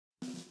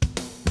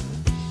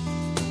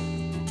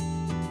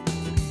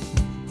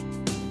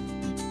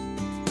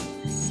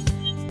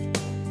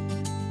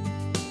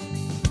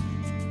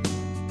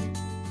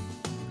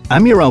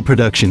Amural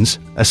Productions,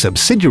 a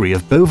subsidiary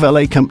of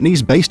Beauvalet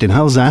companies based in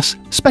Alsace,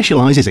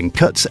 specialises in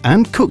cuts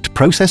and cooked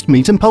processed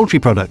meat and poultry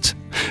products.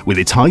 With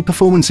its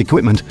high-performance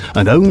equipment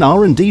and own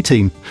R&D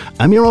team,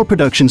 Amural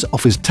Productions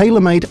offers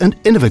tailor-made and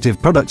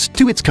innovative products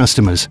to its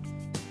customers.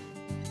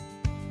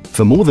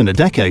 For more than a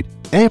decade,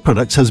 Air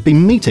Products has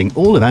been meeting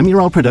all of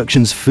Amural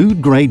Productions'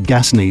 food-grade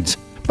gas needs,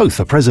 both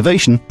for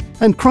preservation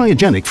and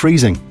cryogenic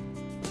freezing.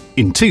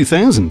 In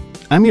 2000,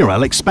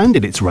 Amural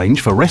expanded its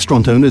range for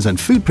restaurant owners and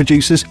food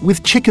producers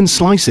with chicken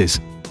slices.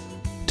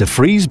 To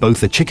freeze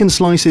both the chicken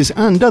slices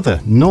and other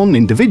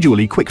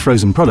non-individually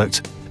quick-frozen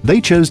products,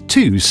 they chose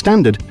two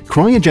standard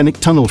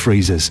cryogenic tunnel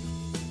freezers.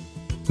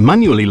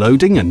 Manually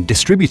loading and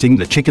distributing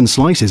the chicken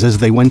slices as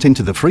they went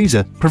into the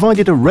freezer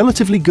provided a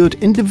relatively good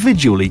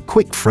individually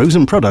quick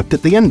frozen product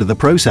at the end of the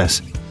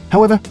process.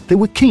 However, they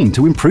were keen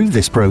to improve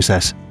this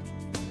process.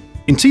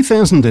 In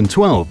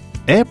 2012,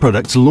 Air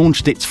Products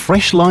launched its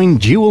Freshline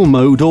Dual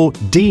Mode or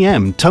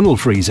DM tunnel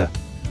freezer.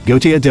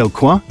 Gauthier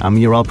Delcroix,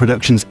 Amural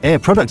Productions' Air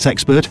Products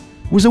expert,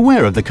 was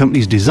aware of the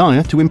company's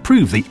desire to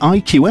improve the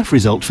IQF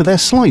result for their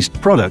sliced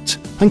products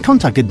and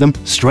contacted them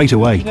straight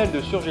away. The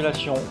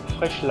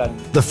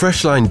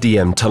Freshline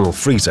DM tunnel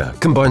freezer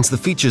combines the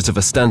features of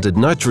a standard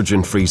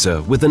nitrogen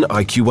freezer with an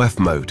IQF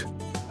mode.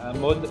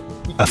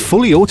 A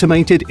fully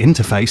automated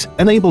interface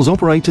enables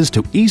operators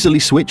to easily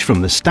switch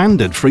from the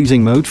standard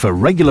freezing mode for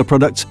regular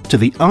products to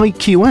the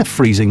IQF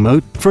freezing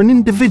mode for an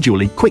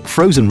individually quick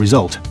frozen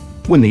result.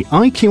 When the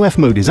IQF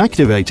mode is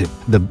activated,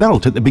 the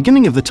belt at the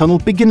beginning of the tunnel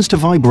begins to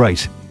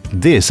vibrate.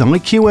 This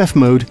IQF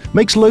mode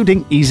makes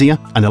loading easier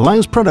and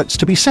allows products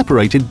to be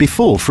separated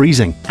before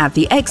freezing. At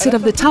the exit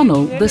of the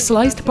tunnel, the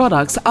sliced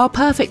products are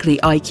perfectly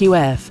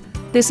IQF.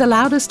 This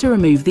allowed us to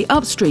remove the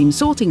upstream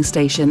sorting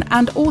station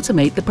and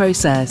automate the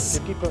process.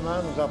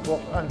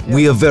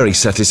 We are very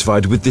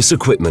satisfied with this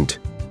equipment.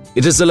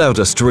 It has allowed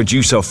us to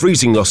reduce our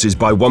freezing losses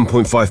by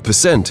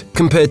 1.5%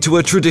 compared to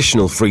a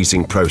traditional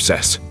freezing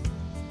process.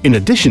 In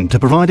addition to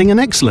providing an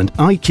excellent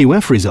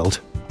IQF result,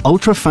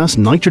 ultra-fast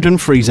nitrogen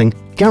freezing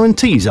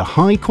guarantees a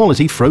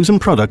high-quality frozen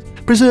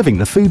product, preserving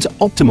the food's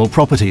optimal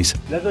properties.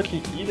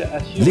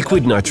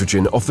 Liquid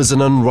nitrogen offers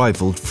an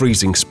unrivaled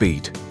freezing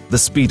speed. The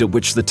speed at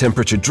which the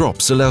temperature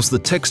drops allows the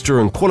texture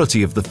and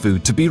quality of the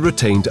food to be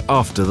retained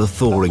after the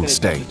thawing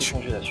stage.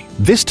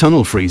 This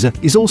tunnel freezer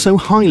is also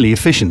highly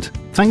efficient,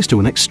 thanks to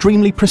an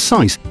extremely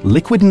precise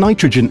liquid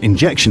nitrogen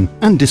injection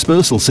and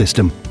dispersal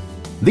system.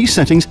 These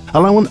settings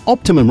allow an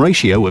optimum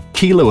ratio of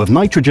kilo of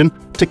nitrogen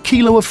to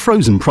kilo of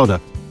frozen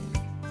product.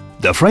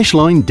 The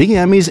Freshline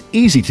DM is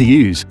easy to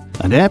use,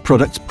 and Air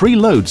Products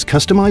preloads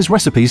customized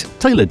recipes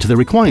tailored to the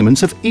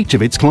requirements of each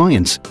of its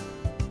clients.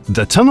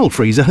 The tunnel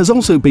freezer has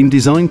also been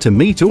designed to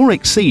meet or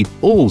exceed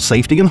all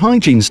safety and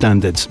hygiene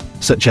standards,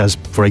 such as,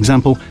 for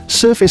example,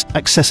 surface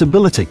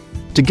accessibility,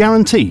 to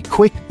guarantee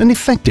quick and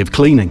effective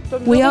cleaning.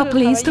 We are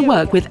pleased to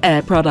work with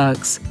Air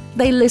Products.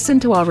 They listen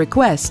to our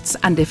requests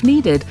and, if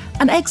needed,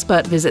 an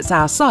expert visits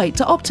our site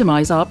to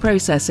optimize our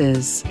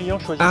processes.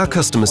 Our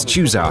customers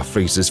choose our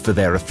freezers for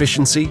their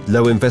efficiency,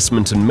 low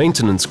investment and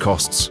maintenance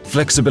costs,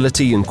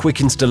 flexibility and quick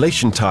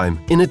installation time,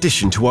 in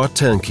addition to our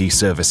turnkey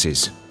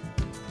services.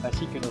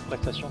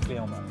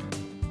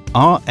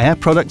 Our Air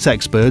Products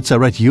experts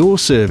are at your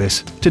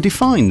service to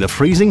define the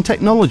freezing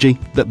technology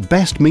that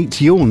best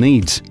meets your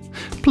needs.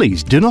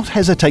 Please do not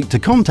hesitate to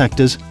contact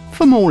us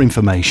for more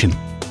information.